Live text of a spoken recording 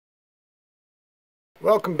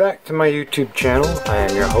Welcome back to my YouTube channel. I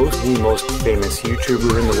am your host, the most famous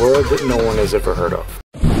YouTuber in the world that no one has ever heard of.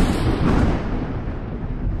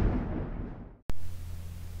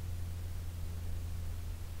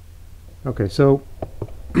 Okay, so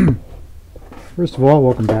first of all,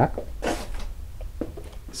 welcome back.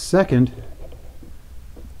 Second,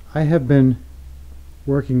 I have been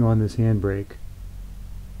working on this handbrake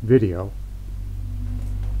video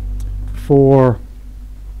for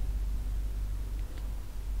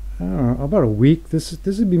I don't know, about a week. This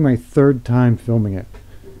would be my third time filming it,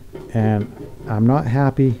 and I'm not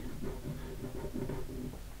happy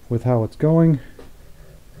with how it's going.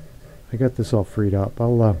 I got this all freed up.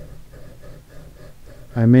 I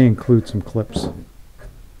may include some clips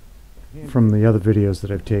from the other videos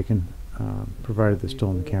that I've taken, provided they're still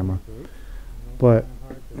on the camera. But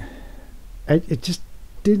it just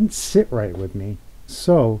didn't sit right with me,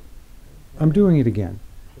 so I'm doing it again.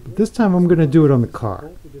 But this time I'm going to do it on the car.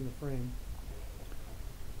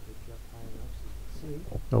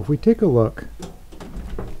 So if we take a look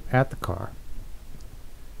at the car,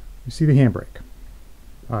 you see the handbrake,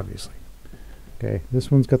 obviously. Okay, this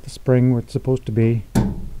one's got the spring where it's supposed to be.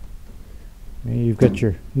 And you've got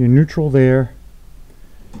your neutral there.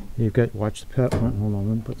 You've got, watch the pedal. Hold on,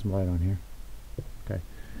 let me put some light on here. Okay,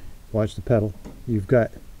 watch the pedal. You've got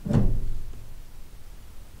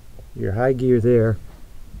your high gear there.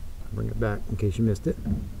 I'll bring it back in case you missed it.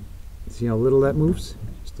 See how little that moves?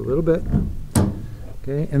 Just a little bit.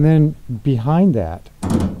 Okay, and then behind that,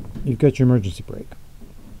 you've got your emergency brake.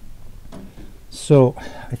 So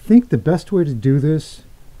I think the best way to do this,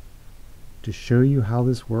 to show you how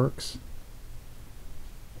this works,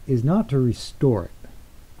 is not to restore it,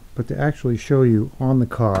 but to actually show you on the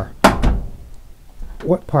car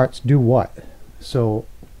what parts do what. So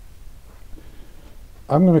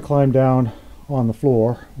I'm going to climb down on the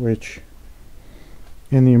floor, which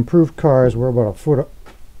in the improved cars we're about a foot up.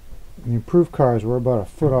 In the improved cars we're about a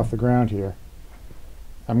foot off the ground here.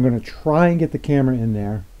 I'm going to try and get the camera in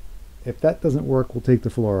there. If that doesn't work, we'll take the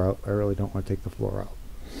floor out. I really don't want to take the floor out.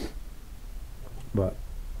 But,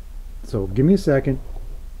 so give me a second.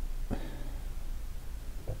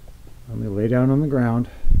 Let me lay down on the ground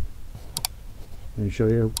and show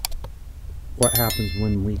you what happens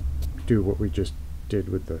when we do what we just did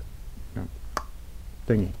with the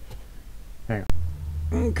thingy. Hang on.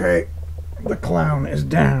 Okay, the clown is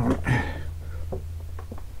down.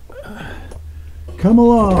 Come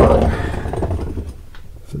along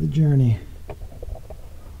for the journey.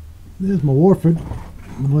 There's my Warford,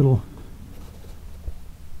 a little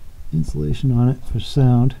insulation on it for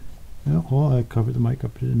sound. Oh, well, I covered the mic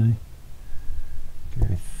up, didn't I?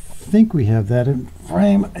 Okay, I think we have that in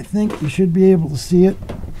frame. I think you should be able to see it.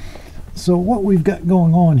 So what we've got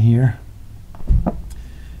going on here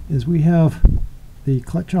is we have the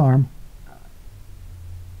clutch arm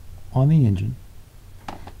on the engine.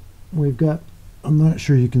 We've got, I'm not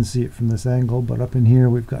sure you can see it from this angle, but up in here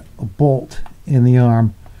we've got a bolt in the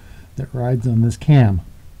arm that rides on this cam.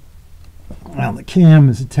 Now the cam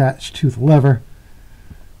is attached to the lever,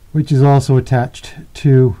 which is also attached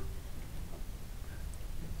to,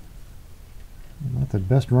 not the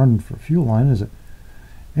best run for fuel line, is it?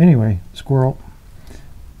 Anyway, squirrel.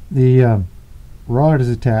 The rod is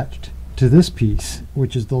attached to this piece,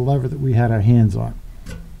 which is the lever that we had our hands on.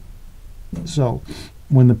 So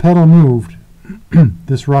when the pedal moved,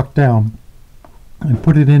 this rocked down and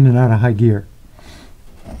put it in and out of high gear.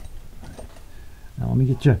 Now let me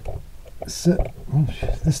get you set. Oh,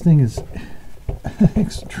 this thing is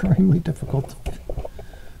extremely difficult to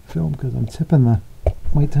film because I'm tipping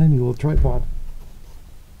my tiny little tripod.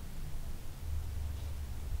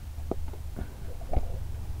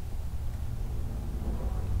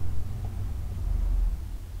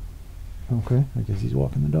 Okay, I guess he's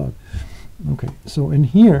walking the dog. Okay, so in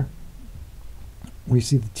here we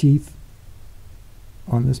see the teeth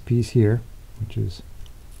on this piece here, which is,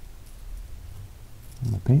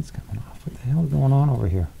 oh, my paint's coming off. What the hell is going on over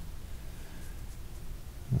here?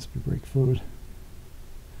 Must be brake fluid.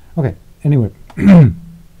 Okay, anyway.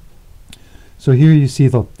 So here you see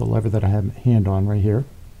the lever that I have my hand on right here.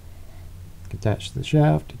 Attached to the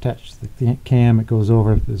shaft, attached to the cam. It goes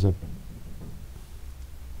over. There's a,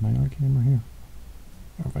 am I on camera here?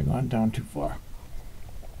 Or have I gone down too far?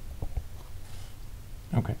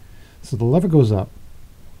 Okay, so the lever goes up.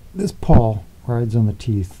 This pawl rides on the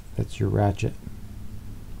teeth. That's your ratchet.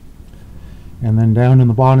 And then down in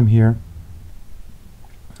the bottom here,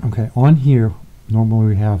 okay, on here, normally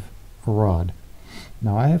we have a rod.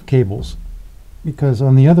 Now I have cables, because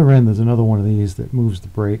on the other end there's another one of these that moves the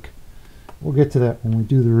brake. We'll get to that when we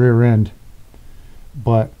do the rear end.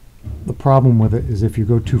 But the problem with it is if you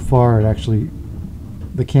go too far, it actually,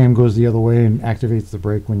 the cam goes the other way and activates the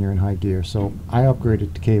brake when you're in high gear. So I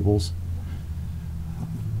upgraded to cables.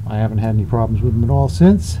 I haven't had any problems with them at all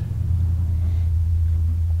since.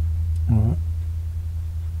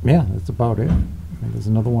 Yeah, that's about it. And there's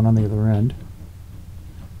another one on the other end,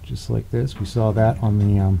 just like this. We saw that on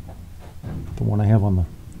the one I have on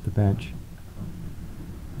the bench.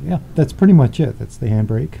 Yeah, that's pretty much it. That's the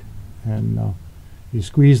handbrake, and you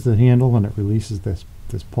squeeze the handle and it releases this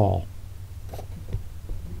pawl. So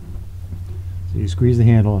you squeeze the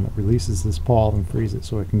handle and it releases this pawl and frees it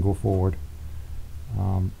so it can go forward.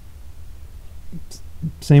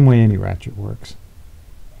 Same way any ratchet works.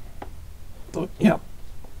 So, yeah,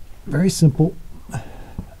 very simple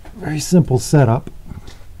setup.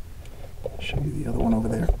 I'll show you the other one over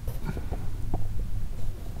there.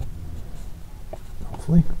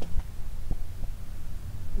 Hopefully.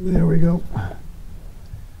 There we go.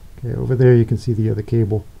 Okay, over there you can see the other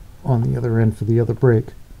cable on the other end for the other brake.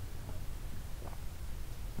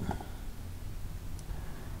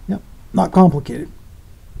 Yep, not complicated.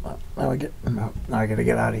 Now I gotta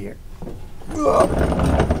get out of here.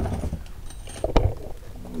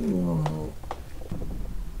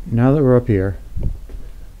 Now that we're up here, you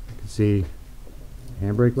can see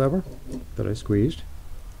handbrake lever that I squeezed.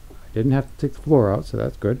 I didn't have to take the floor out, so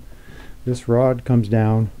that's good. This rod comes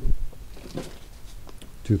down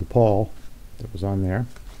to the pawl that was on there.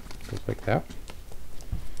 Goes like that.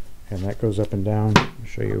 And that goes up and down. I'll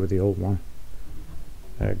show you with the old one.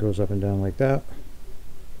 That goes up and down like that.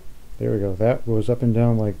 There we go. That goes up and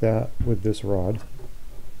down like that with this rod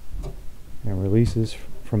and releases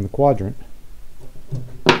from the quadrant.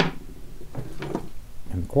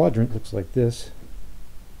 And the quadrant looks like this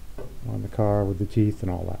on the car with the teeth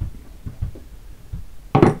and all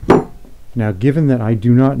that. Now, given that I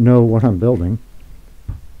do not know what I'm building,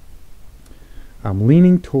 I'm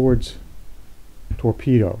leaning towards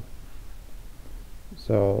torpedo.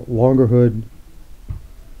 So longer hood,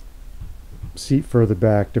 seat further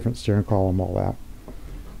back, different steering column, all that.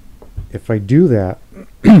 If I do that,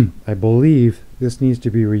 I believe this needs to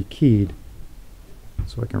be rekeyed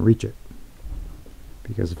so I can reach it.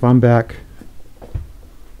 Because if I'm back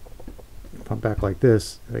like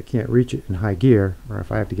this, I can't reach it in high gear, or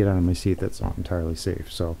if I have to get out of my seat, that's not entirely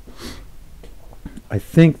safe. So I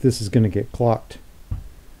think this is going to get clocked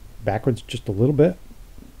backwards just a little bit,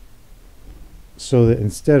 so that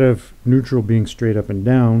instead of neutral being straight up and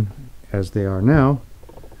down as they are now,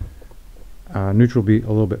 neutral will be a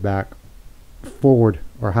little bit back, forward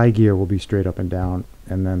or high gear will be straight up and down,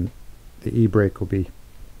 and then the e-brake will be,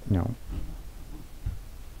 you know,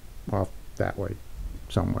 off that way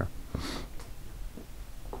somewhere.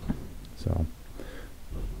 So,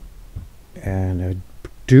 and I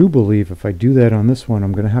do believe if I do that on this one,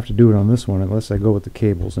 I'm going to have to do it on this one unless I go with the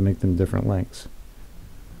cables and make them different lengths.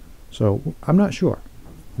 So I'm not sure.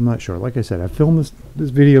 I'm not sure. Like I said, I filmed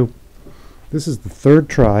this video. This is the third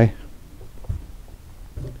try.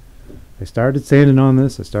 I started sanding on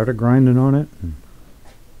this. I started grinding on it. And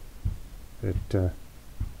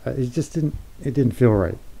it just didn't feel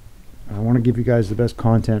right. I want to give you guys the best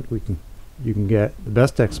content you can get, the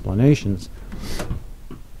best explanations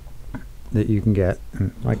that you can get.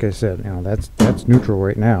 And like I said, you know, that's neutral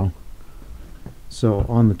right now. So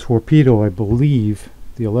on the torpedo, I believe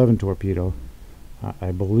the 11 torpedo,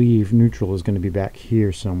 I believe neutral is going to be back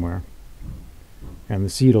here somewhere, and the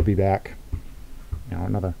seat will be back, you know,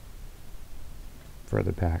 another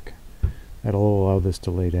further back. That'll allow this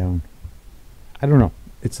to lay down. I don't know.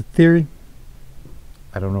 It's a theory.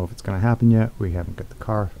 I don't know if it's going to happen yet. We haven't got the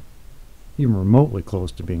car even remotely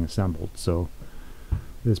close to being assembled, so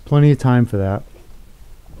there's plenty of time for that.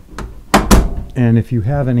 And if you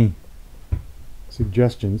have any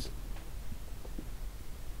suggestions,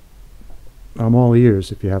 I'm all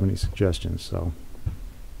ears if you have any suggestions. So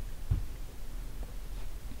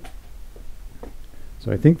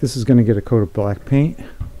I think this is going to get a coat of black paint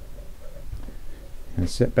and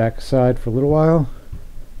sit back aside for a little while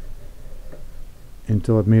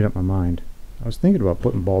until I've made up my mind. I was thinking about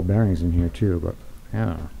putting ball bearings in here too, but I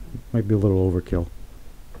don't know, it might be a little overkill.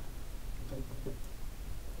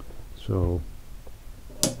 So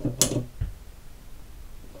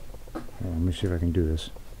let me see if I can do this.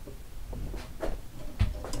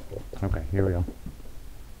 Okay, here we go.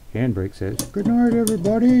 Handbrake says, "Good night,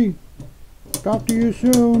 everybody. Talk to you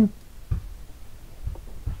soon."